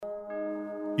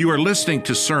You are listening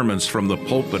to sermons from the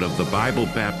pulpit of the Bible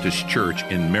Baptist Church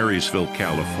in Marysville,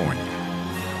 California.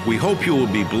 We hope you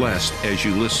will be blessed as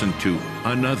you listen to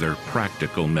another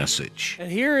practical message.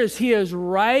 And here as he is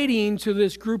writing to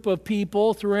this group of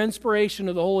people through inspiration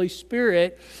of the Holy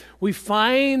Spirit, we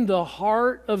find the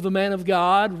heart of the man of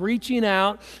God reaching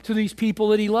out to these people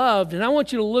that he loved. And I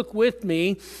want you to look with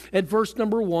me at verse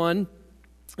number 1.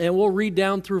 And we'll read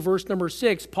down through verse number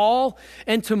 6. Paul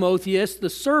and Timotheus, the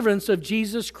servants of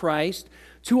Jesus Christ,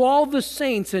 to all the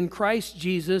saints in Christ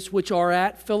Jesus which are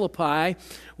at Philippi,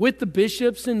 with the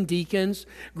bishops and deacons,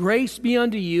 grace be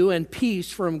unto you and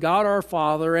peace from God our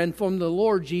Father and from the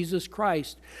Lord Jesus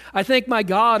Christ. I thank my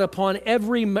God upon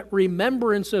every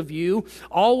remembrance of you,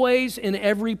 always in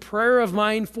every prayer of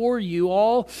mine for you,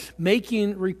 all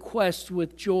making requests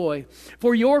with joy.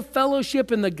 For your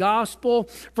fellowship in the gospel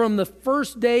from the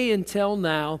first day until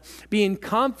now, being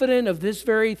confident of this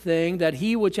very thing, that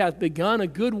he which hath begun a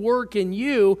good work in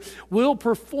you will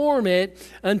perform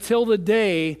it until the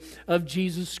day of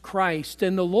Jesus Christ.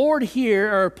 And the Lord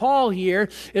here, or Paul here,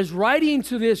 is writing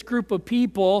to this group of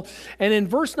people, and in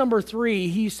verse number 3,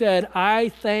 he said, I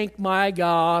thank my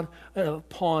God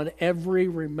upon every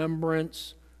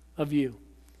remembrance of you.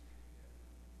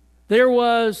 There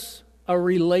was a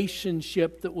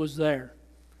relationship that was there.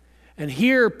 And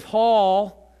here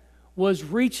Paul was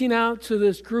reaching out to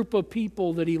this group of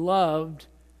people that he loved,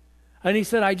 and he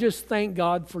said, I just thank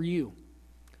God for you.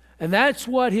 And that's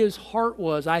what his heart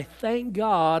was. I thank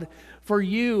God for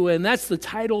you. And that's the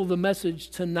title of the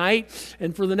message tonight.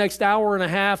 And for the next hour and a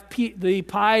half, the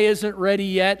pie isn't ready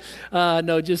yet.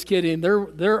 No, just kidding.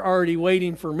 They're already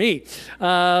waiting for me.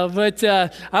 But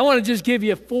I want to just give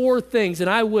you 4 things, and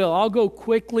I will. I'll go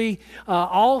quickly.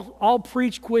 I'll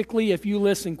preach quickly if you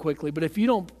listen quickly. But if you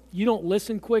don't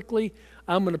listen quickly,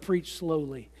 I'm going to preach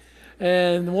slowly.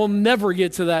 And we'll never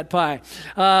get to that pie.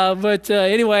 But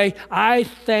anyway, I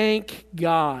thank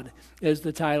God is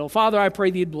the title. Father, I pray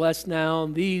that you'd bless now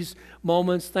in these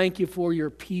moments. Thank you for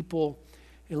your people.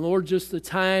 And Lord, just the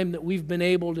time that we've been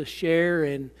able to share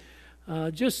and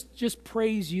just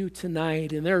praise you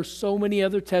tonight. And there are so many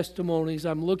other testimonies.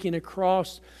 I'm looking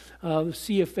across the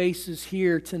sea of faces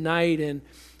here tonight and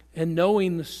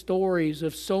knowing the stories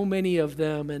of so many of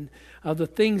them and the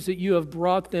things that you have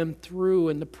brought them through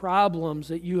and the problems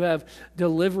that you have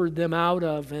delivered them out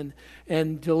of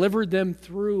and delivered them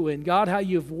through. And God, how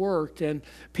you've worked, and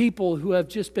people who have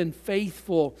just been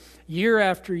faithful year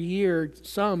after year,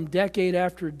 some decade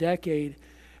after decade.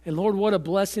 And Lord, what a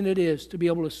blessing it is to be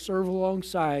able to serve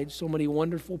alongside so many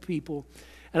wonderful people.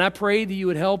 And I pray that you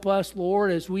would help us,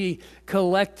 Lord, as we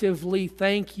collectively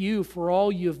thank you for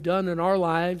all you've done in our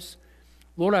lives.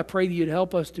 Lord, I pray that you'd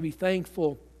help us to be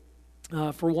thankful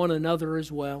for one another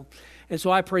as well. And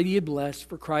so I pray that you'd bless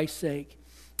for Christ's sake.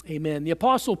 Amen. The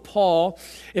Apostle Paul,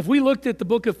 if we looked at the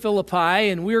book of Philippi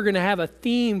and we were going to have a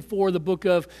theme for the book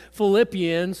of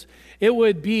Philippians, it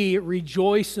would be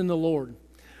rejoice in the Lord.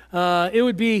 It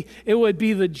would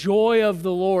be the joy of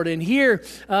the Lord. And here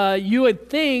you would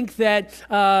think that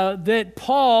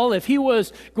Paul, if he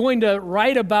was going to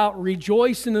write about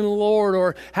rejoicing in the Lord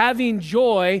or having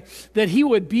joy, that he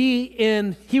would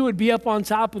be up on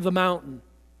top of the mountain.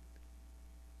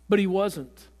 But he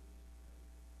wasn't.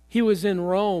 He was in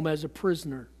Rome as a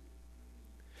prisoner.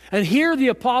 And here the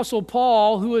Apostle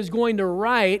Paul, who is going to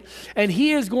write, and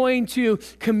he is going to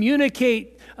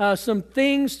communicate some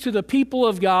things to the people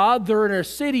of God. They're in a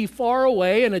city far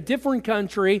away in a different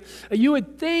country. You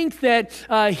would think that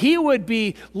he would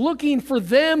be looking for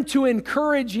them to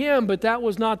encourage him, but that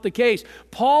was not the case.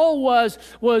 Paul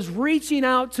was reaching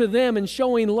out to them and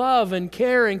showing love and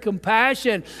care and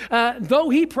compassion, though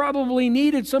he probably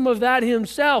needed some of that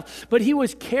himself, but he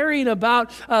was caring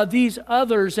about these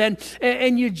others.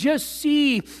 And you just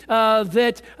see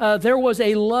that there was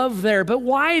a love there. But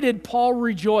why did Paul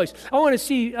rejoice? I want to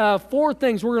see 4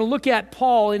 things. We're going to look at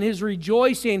Paul and his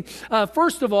rejoicing.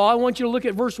 First of all, I want you to look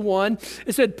at verse 1.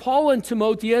 It said, Paul and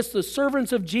Timotheus, the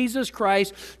servants of Jesus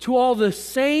Christ, to all the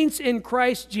saints in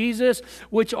Christ Jesus,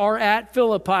 which are at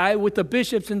Philippi, with the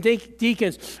bishops and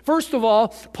deacons. First of all,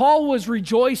 Paul was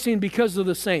rejoicing because of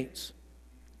the saints.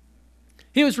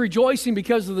 He was rejoicing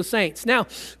because of the saints. Now,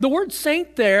 the word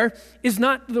saint there is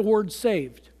not the word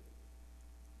saved.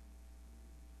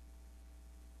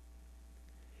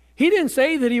 He didn't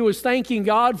say that he was thanking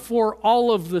God for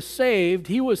all of the saved.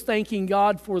 He was thanking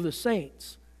God for the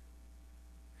saints.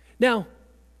 Now,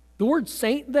 the word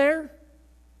saint there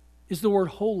is the word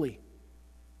holy.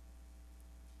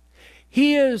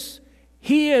 He is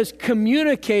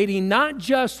communicating not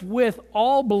just with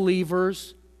all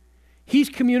believers, he's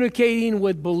communicating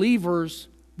with believers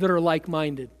that are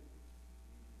like-minded.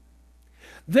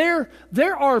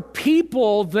 There are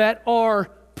people that are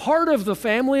part of the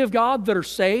family of God that are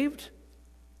saved,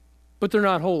 but they're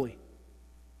not holy.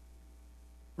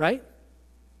 Right?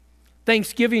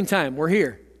 Thanksgiving time, we're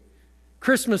here.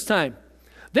 Christmas time.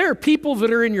 There are people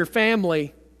that are in your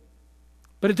family,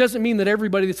 but it doesn't mean that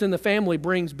everybody that's in the family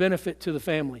brings benefit to the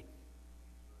family.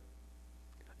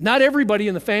 Not everybody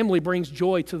in the family brings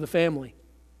joy to the family.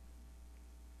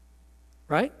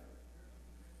 Right?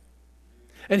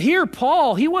 And here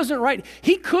Paul, he wasn't right.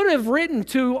 He could have written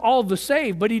to all the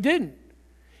saved, but he didn't.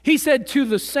 He said to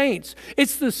the saints.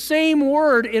 It's the same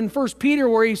word in 1 Peter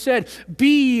where he said,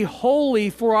 "Be ye holy,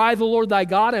 for I, the Lord thy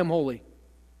God, am holy."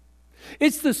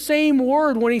 It's the same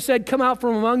word when he said, "Come out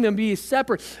from among them, be ye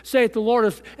separate, saith the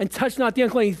Lord, and touch not the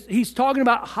unclean." He's talking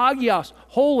about hagios,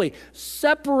 holy,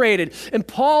 separated. And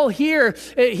Paul here,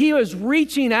 he was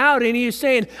reaching out and he is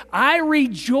saying, I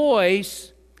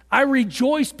rejoice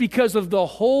because of the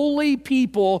holy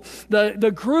people,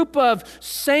 the group of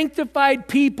sanctified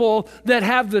people that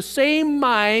have the same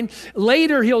mind.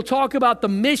 Later, he'll talk about the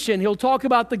mission. He'll talk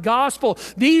about the gospel.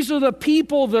 These are the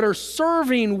people that are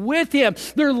serving with him.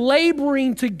 They're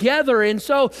laboring together. And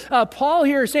so Paul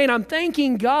here is saying, I'm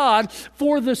thanking God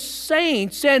for the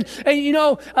saints. And you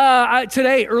know,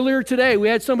 earlier today, we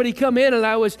had somebody come in and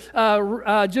I was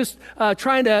just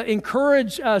trying to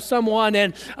encourage someone.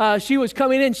 And she was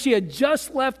coming in. She had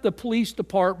just left the police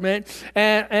department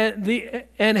and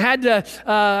had to,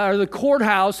 or the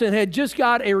courthouse, and had just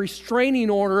got a restraining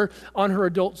order on her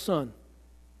adult son.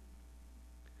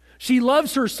 She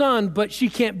loves her son, but she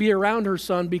can't be around her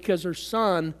son because her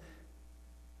son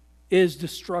is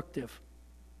destructive.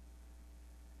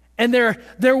 And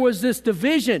there was this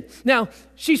division. Now,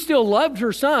 she still loved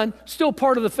her son, still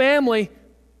part of the family,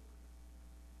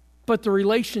 but the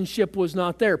relationship was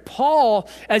not there. Paul,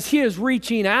 as he is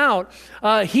reaching out,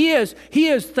 he is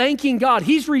thanking God.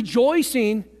 He's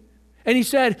rejoicing. And he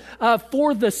said,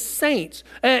 for the saints.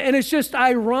 And it's just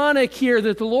ironic here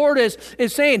that the Lord is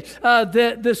saying,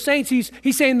 the saints,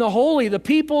 he's saying the holy, the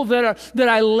people that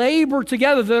I labor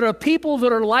together, that are people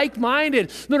that are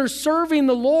like-minded, that are serving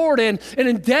the Lord and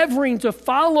endeavoring to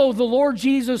follow the Lord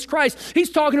Jesus Christ. He's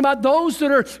talking about those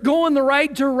that are going the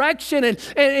right direction.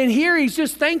 And here he's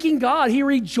just thanking God. He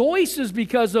rejoices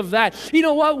because of that. You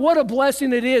know what? What a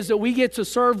blessing it is that we get to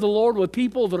serve the Lord with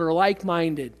people that are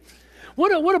like-minded.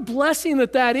 What a blessing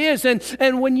that is.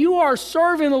 And when you are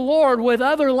serving the Lord with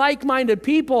other like-minded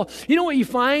people, you know what you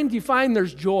find? You find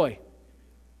there's joy.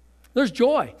 There's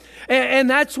joy. And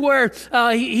that's where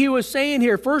he was saying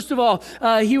here. First of all,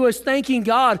 he was thanking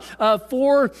God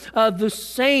for the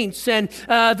saints. And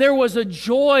there was a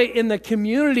joy in the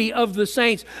community of the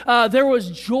saints. There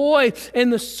was joy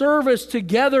in the service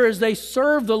together as they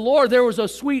served the Lord. There was a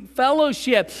sweet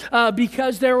fellowship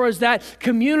because there was that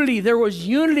community. There was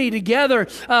unity together.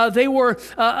 They were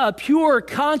a pure,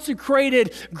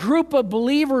 consecrated group of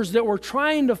believers that were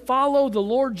trying to follow the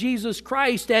Lord Jesus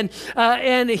Christ. And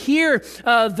here,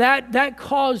 that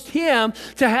caused him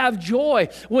to have joy.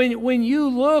 When you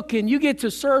look and you get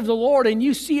to serve the Lord and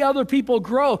you see other people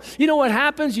grow, you know what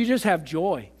happens? You just have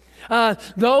joy.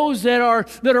 Those that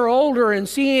are older and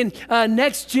seeing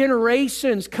next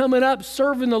generations coming up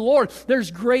serving the Lord, there's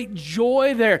great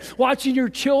joy there. Watching your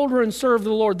children serve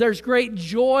the Lord, there's great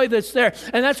joy that's there.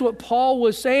 And that's what Paul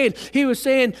was saying. He was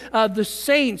saying, the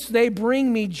saints, they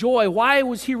bring me joy. Why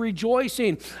was he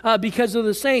rejoicing? Because of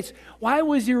the saints. Why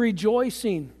was he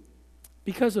rejoicing?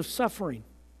 Because of suffering.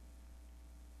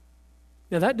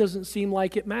 Now that doesn't seem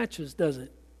like it matches, does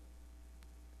it?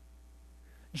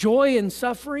 Joy and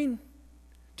suffering,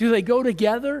 do they go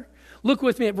together? Look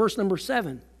with me at verse number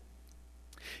 7.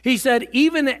 He said,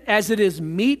 even as it is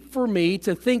meet for me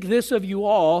to think this of you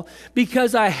all,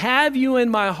 because I have you in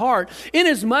my heart,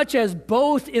 inasmuch as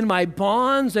both in my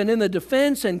bonds and in the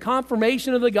defense and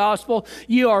confirmation of the gospel,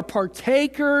 ye are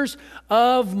partakers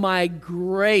of my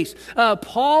grace.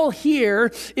 Paul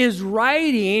here is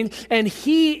writing, and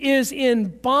he is in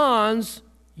bonds,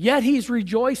 yet he's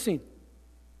rejoicing.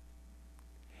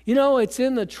 You know, it's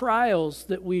in the trials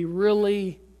that we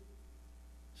really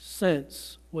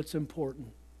sense what's important.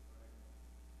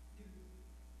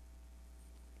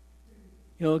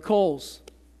 You know, Coles,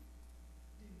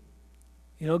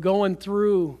 going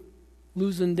through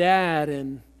losing dad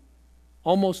and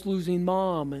almost losing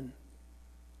mom and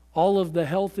all of the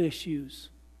health issues,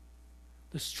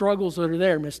 the struggles that are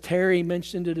there. Miss Terry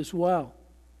mentioned it as well.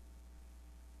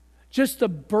 Just the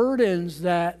burdens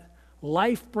that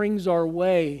life brings our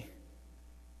way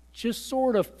just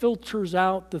sort of filters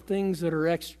out the things that are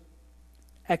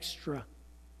extra.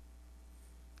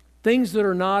 Things that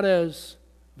are not as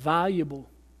valuable.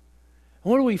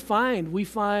 And what do we find? We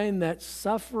find that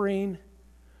suffering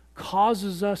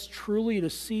causes us truly to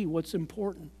see what's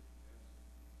important.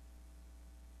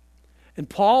 And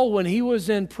Paul, when he was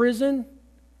in prison,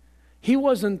 he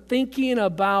wasn't thinking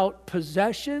about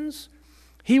possessions.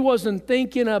 He wasn't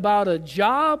thinking about a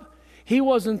job. He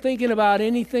wasn't thinking about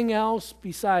anything else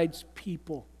besides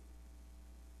people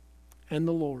and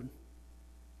the Lord.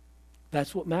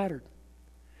 That's what mattered.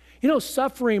 You know,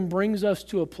 suffering brings us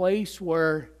to a place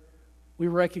where we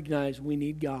recognize we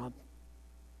need God.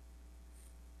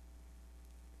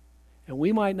 And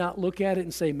we might not look at it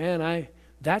and say, man,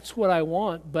 that's what I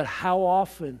want, but how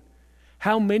often,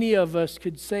 how many of us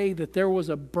could say that there was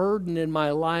a burden in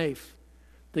my life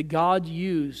that God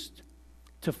used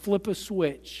to flip a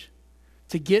switch,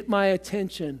 to get my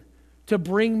attention, to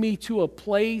bring me to a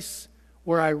place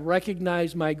where I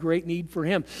recognize my great need for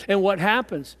Him. And what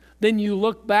happens? Then you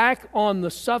look back on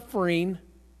the suffering,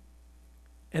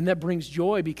 and that brings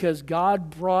joy because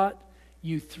God brought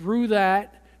you through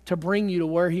that to bring you to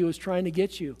where He was trying to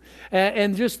get you.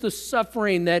 And just the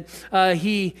suffering that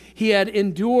he had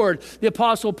endured. The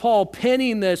Apostle Paul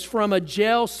penning this from a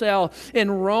jail cell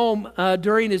in Rome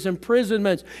during his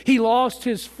imprisonment. He lost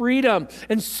his freedom,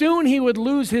 and soon he would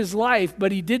lose his life,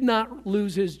 but he did not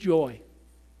lose his joy.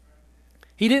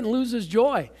 He didn't lose his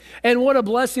joy. And what a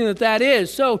blessing that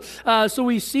is. So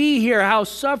we see here how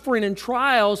suffering and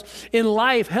trials in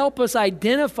life help us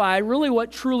identify really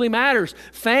what truly matters.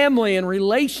 Family and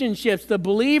relationships, the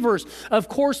believers, of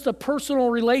course, the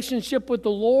personal relationship with the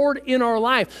Lord in our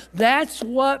life. That's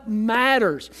what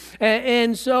matters.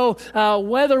 And so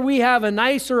whether we have a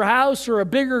nicer house or a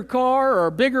bigger car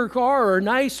or a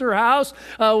nicer house,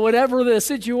 whatever the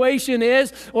situation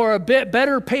is, or a bit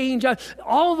better paying job,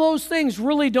 all those things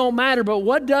really don't matter. But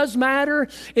what does matter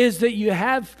is that you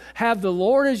have the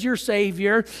Lord as your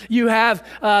Savior. You have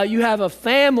a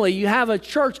family. You have a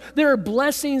church. There are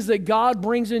blessings that God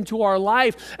brings into our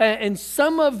life, and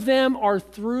some of them are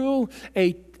through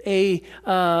a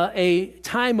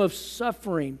time of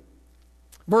suffering.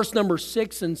 Verse number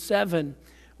 6 and 7,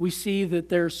 we see that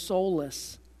there's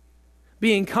solace.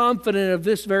 Being confident of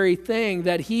this very thing,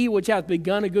 that He which hath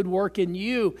begun a good work in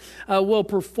you will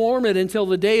perform it until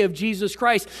the day of Jesus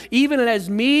Christ. Even as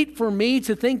meet for me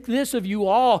to think this of you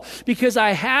all, because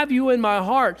I have you in my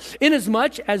heart,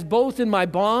 inasmuch as both in my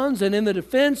bonds and in the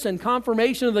defense and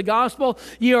confirmation of the gospel,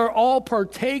 ye are all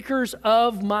partakers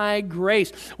of my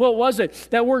grace. What was it?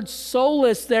 That word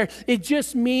solace there, it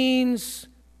just means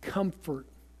comfort.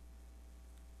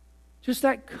 Just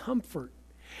that comfort.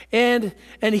 And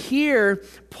here,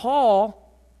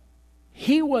 Paul,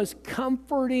 he was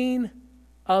comforting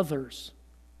others.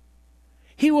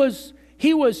 He was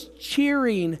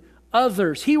cheering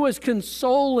others. He was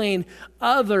consoling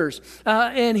others.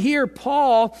 And here,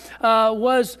 Paul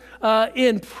was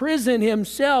in prison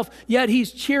himself, yet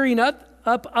he's cheering up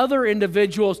other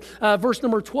individuals. Verse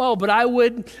number 12, but I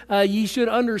would, ye should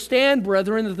understand,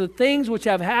 brethren, that the things which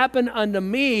have happened unto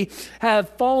me have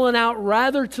fallen out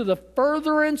rather to the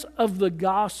furtherance of the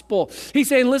gospel. He's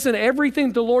saying, listen,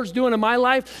 everything the Lord's doing in my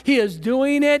life, He is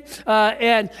doing it,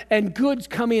 and good's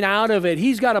coming out of it.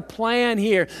 He's got a plan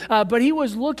here. But he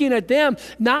was looking at them,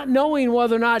 not knowing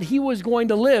whether or not he was going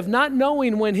to live, not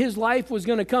knowing when his life was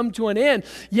going to come to an end.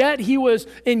 Yet he was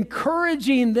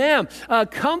encouraging them,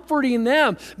 comforting them,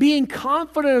 being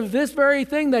confident of this very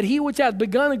thing, that He which hath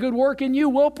begun a good work in you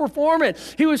will perform it.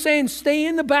 He was saying, stay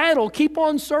in the battle, keep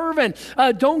on serving,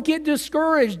 don't get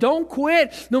discouraged, don't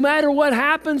quit. No matter what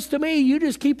happens to me, you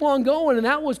just keep on going. And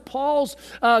that was Paul's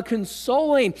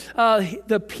consoling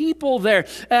the people there,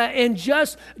 and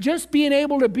just being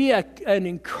able to be an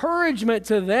encouragement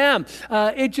to them.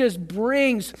 It just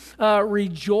brings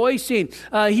rejoicing.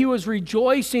 He was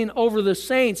rejoicing over the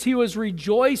saints. He was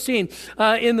rejoicing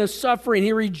in the suffering.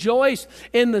 He rejoiced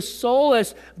in the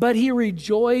solace, but he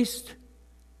rejoiced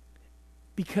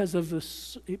because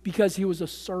he was a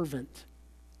servant.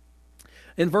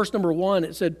 In verse number 1,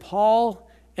 it said, Paul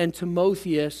and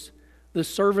Timotheus, the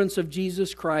servants of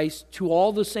Jesus Christ, to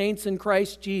all the saints in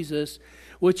Christ Jesus,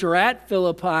 which are at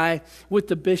Philippi, with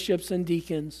the bishops and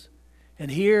deacons. And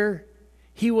here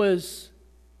he was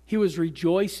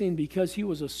rejoicing because he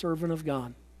was a servant of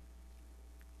God.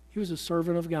 He was a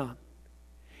servant of God.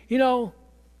 You know,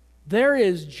 there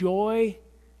is joy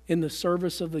in the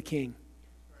service of the King.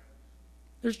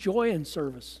 There's joy in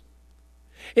service.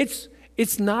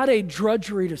 It's not a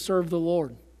drudgery to serve the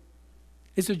Lord.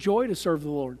 It's a joy to serve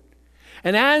the Lord.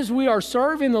 And as we are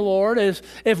serving the Lord,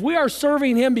 if we are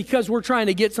serving Him because we're trying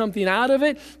to get something out of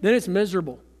it, then it's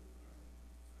miserable.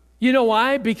 You know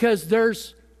why? Because there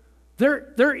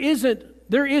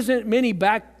isn't many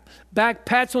back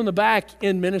pats on the back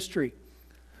in ministry.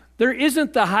 There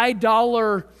isn't the high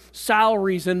dollar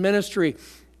salaries in ministry.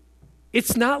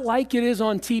 It's not like it is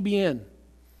on TBN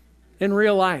in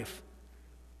real life.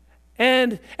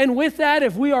 And with that,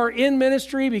 if we are in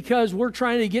ministry because we're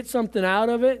trying to get something out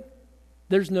of it,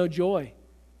 there's no joy.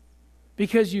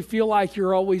 Because you feel like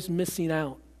you're always missing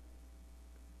out.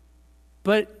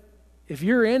 But if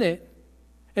you're in it,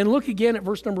 and look again at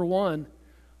verse number 1,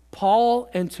 Paul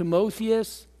and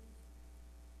Timotheus,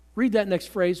 read that next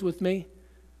phrase with me,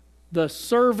 the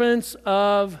servants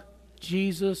of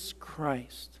Jesus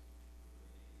Christ.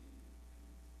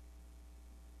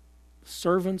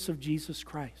 Servants of Jesus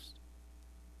Christ.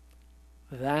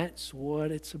 That's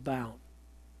what it's about.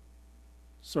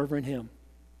 Serving Him.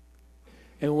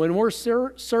 And when we're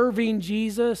serving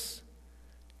Jesus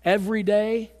every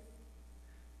day,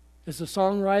 as the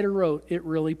songwriter wrote, it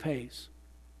really pays.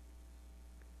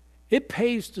 It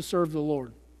pays to serve the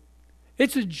Lord.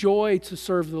 It's a joy to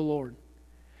serve the Lord.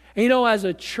 And you know, as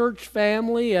a church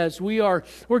family, as we're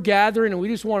gathering and we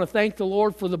just want to thank the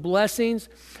Lord for the blessings,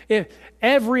 if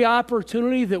every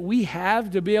opportunity that we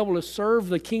have to be able to serve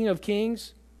the King of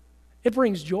Kings, it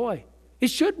brings joy. It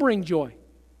should bring joy.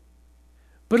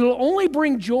 But it'll only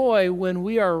bring joy when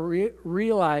we are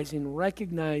realizing,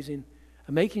 recognizing,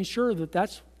 and making sure that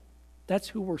that's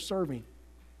who we're serving.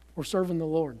 We're serving the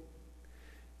Lord.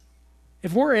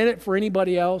 If we're in it for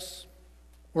anybody else,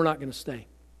 we're not going to stay.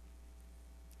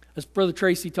 As Brother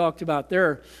Tracy talked about,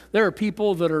 there are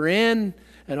people that are in,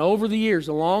 and over the years,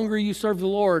 the longer you serve the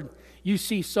Lord, you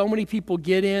see so many people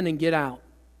get in and get out.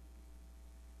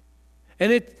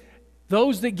 And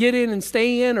those that get in and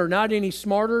stay in are not any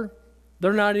smarter.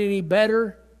 They're not any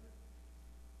better.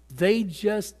 They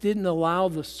just didn't allow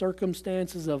the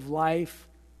circumstances of life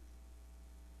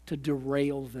to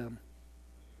derail them.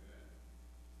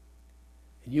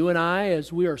 And you and I,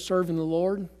 as we are serving the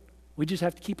Lord, we just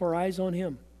have to keep our eyes on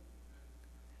Him.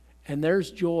 And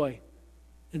there's joy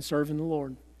in serving the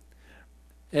Lord.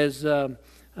 As I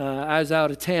was out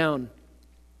of town,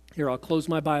 here, I'll close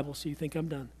my Bible so you think I'm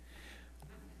done.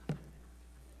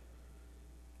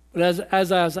 But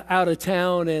as I was out of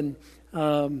town and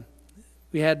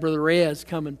we had Brother Reyes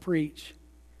come and preach,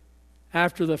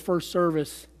 after the first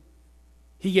service,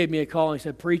 he gave me a call and he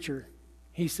said, "Preacher,"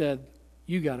 he said,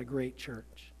 "you got a great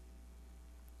church."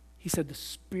 He said, "The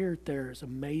spirit there is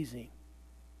amazing."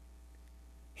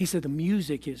 He said, "The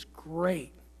music is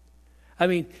great." I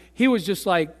mean, he was just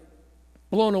like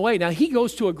blown away. Now, he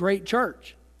goes to a great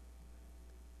church.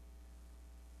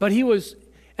 But he was,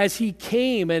 as he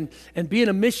came and being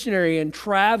a missionary and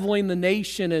traveling the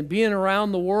nation and being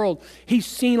around the world, he's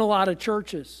seen a lot of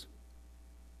churches.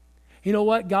 You know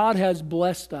what? God has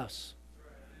blessed us.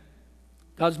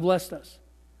 God's blessed us.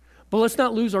 But let's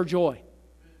not lose our joy.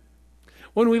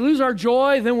 When we lose our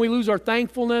joy, then we lose our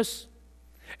thankfulness.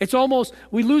 It's almost,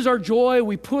 we lose our joy,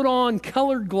 we put on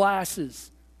colored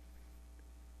glasses.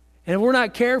 And if we're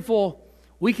not careful,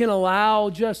 we can allow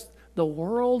just the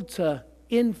world to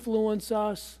influence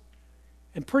us.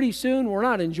 And pretty soon, we're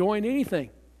not enjoying anything.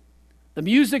 The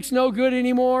music's no good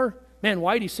anymore. Man,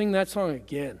 why'd he sing that song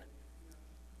again?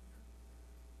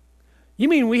 You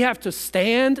mean we have to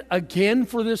stand again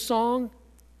for this song?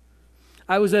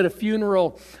 I was at a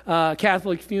funeral,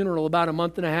 Catholic funeral, about a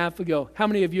month and a half ago. How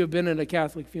many of you have been at a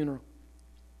Catholic funeral?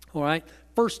 All right.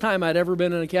 First time I'd ever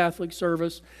been in a Catholic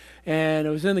service. And it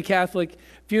was in the Catholic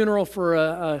funeral for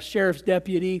a sheriff's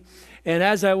deputy. And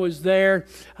as I was there,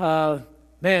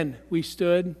 man, we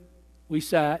stood, we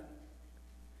sat,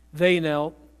 they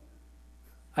knelt.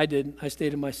 I didn't. I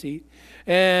stayed in my seat.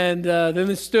 And then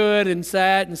they stood and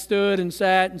sat and stood and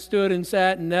sat and stood and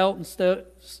sat and knelt and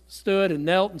stood and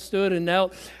knelt and stood and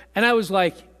knelt. And I was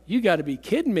like, you got to be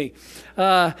kidding me.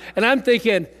 And I'm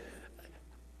thinking,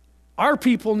 our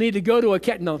people need to go to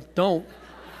a no, don't.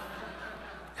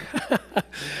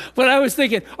 But I was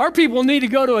thinking, our people need to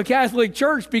go to a Catholic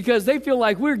church because they feel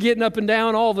like we're getting up and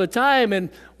down all the time, and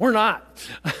we're not.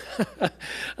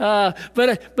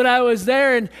 But I was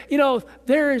there, and you know,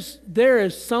 there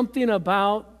is something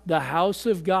about the house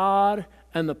of God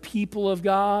and the people of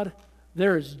God.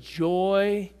 There is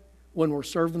joy when we're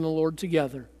serving the Lord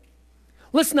together.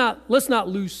 Let's not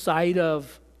lose sight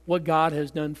of what God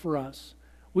has done for us.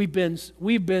 We've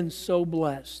been so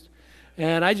blessed.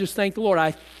 And I just thank the Lord.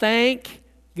 I thank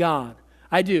God.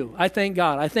 I do. I thank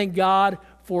God. I thank God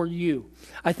for you.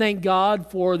 I thank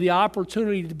God for the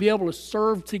opportunity to be able to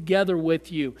serve together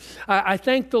with you. I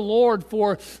thank the Lord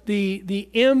for the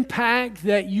impact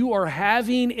that you are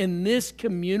having in this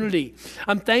community.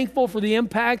 I'm thankful for the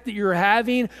impact that you're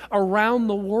having around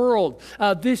the world.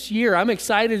 This year, I'm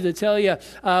excited to tell you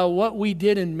what we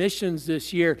did in missions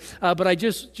this year. But I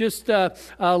just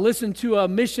listened to a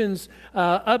missions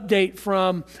update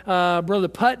from Brother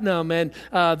Putnam, and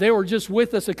they were just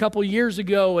with us a couple years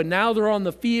ago, and now they're on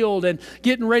the field and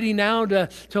getting ready now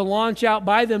to launch out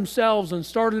by themselves and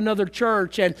start another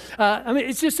church. And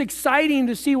it's just exciting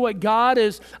to see what God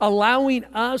is allowing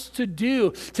us to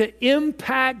do to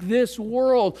impact this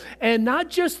world, and not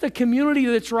just the community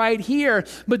that's right here,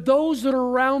 but those that are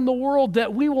around the world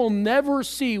that we will never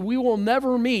see, we will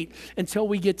never meet until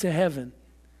we get to heaven.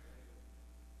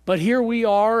 But here we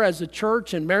are as a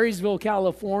church in Marysville,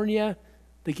 California,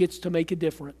 that gets to make a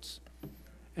difference.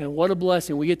 And what a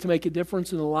blessing. We get to make a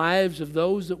difference in the lives of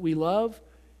those that we love,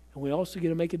 and we also get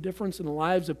to make a difference in the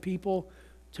lives of people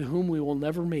to whom we will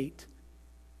never meet,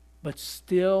 but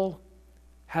still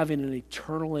having an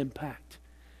eternal impact.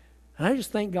 And I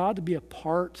just thank God to be a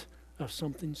part of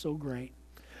something so great.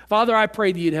 Father, I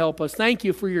pray that you'd help us. Thank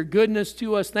you for your goodness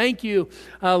to us. Thank you,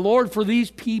 Lord, for these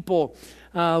people,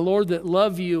 Lord, that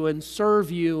love you and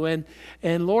serve you and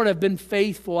Lord, have been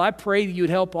faithful. I pray that you'd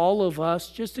help all of us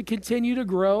just to continue to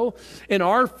grow in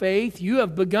our faith. You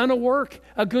have begun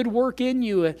a good work in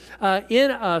you,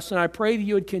 in us, and I pray that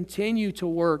you would continue to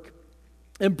work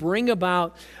and bring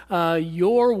about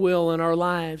your will in our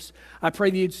lives. I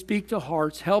pray that you'd speak to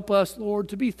hearts. Help us, Lord,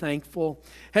 to be thankful.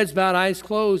 Heads bowed, eyes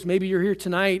closed. Maybe you're here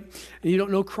tonight and you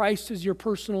don't know Christ as your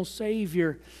personal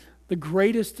Savior. The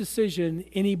greatest decision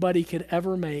anybody could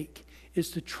ever make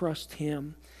is to trust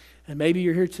Him. And maybe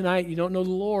you're here tonight and you don't know the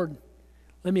Lord.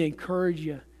 Let me encourage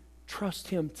you. Trust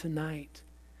Him tonight.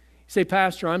 You say,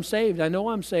 Pastor, I'm saved. I know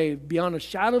I'm saved. Beyond a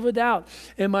shadow of a doubt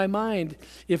in my mind.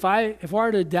 If I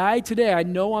were to die today, I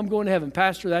know I'm going to heaven.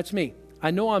 Pastor, that's me.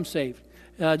 I know I'm saved.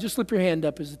 Just slip your hand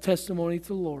up as a testimony to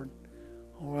the Lord.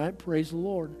 All right, praise the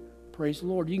Lord. Praise the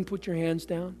Lord. You can put your hands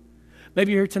down.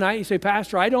 Maybe you're here tonight and you say,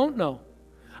 Pastor, I don't know.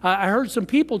 I heard some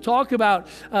people talk about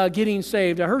getting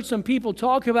saved. I heard some people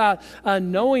talk about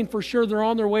knowing for sure they're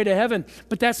on their way to heaven.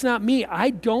 But that's not me. I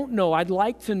don't know. I'd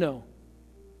like to know.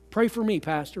 Pray for me,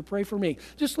 Pastor. Pray for me.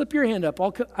 Just slip your hand up.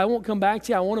 I won't come back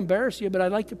to you. I won't embarrass you, but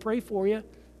I'd like to pray for you.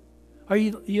 Are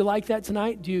you like that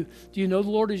tonight? Do you know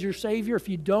the Lord as your Savior? If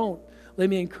you don't, let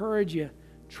me encourage you.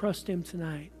 Trust Him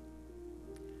tonight.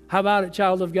 How about it,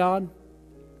 child of God?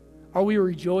 Are we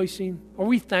rejoicing? Are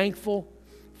we thankful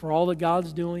for all that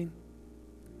God's doing?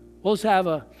 We'll just have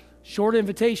a short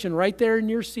invitation right there in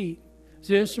your seat. As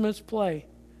the instruments play,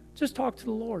 just talk to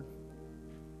the Lord.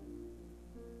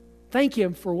 Thank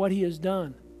Him for what He has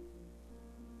done.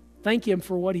 Thank Him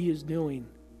for what He is doing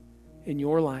in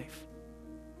your life.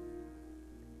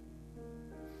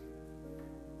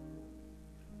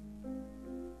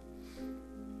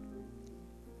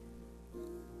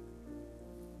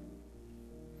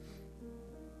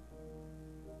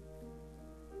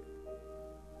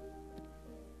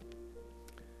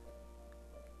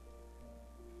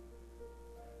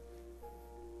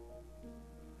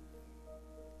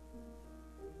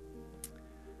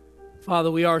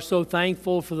 Father, we are so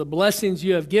thankful for the blessings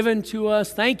you have given to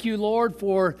us. Thank you, Lord,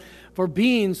 for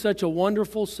being such a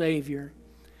wonderful Savior.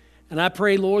 And I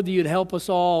pray, Lord, that you'd help us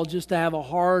all just to have a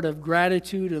heart of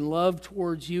gratitude and love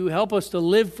towards you. Help us to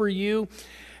live for you.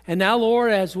 And now,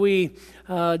 Lord, as we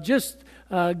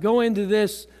go into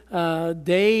this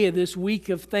day, this week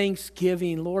of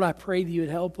Thanksgiving, Lord, I pray that you'd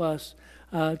help us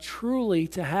truly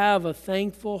to have a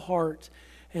thankful heart.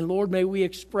 And Lord, may we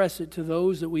express it to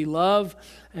those that we love,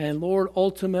 and Lord,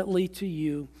 ultimately to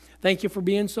you. Thank you for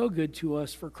being so good to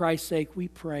us. For Christ's sake, we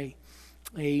pray.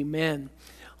 Amen.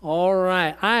 All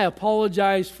right. I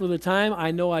apologize for the time.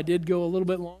 I know I did go a little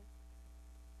bit long.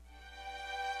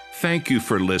 Thank you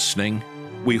for listening.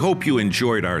 We hope you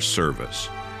enjoyed our service.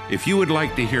 If you would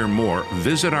like to hear more,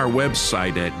 visit our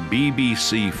website at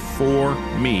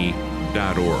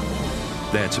bbc4me.org.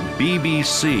 That's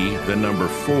BBC, the number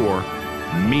 4,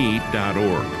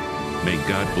 me.org. May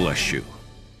God bless you.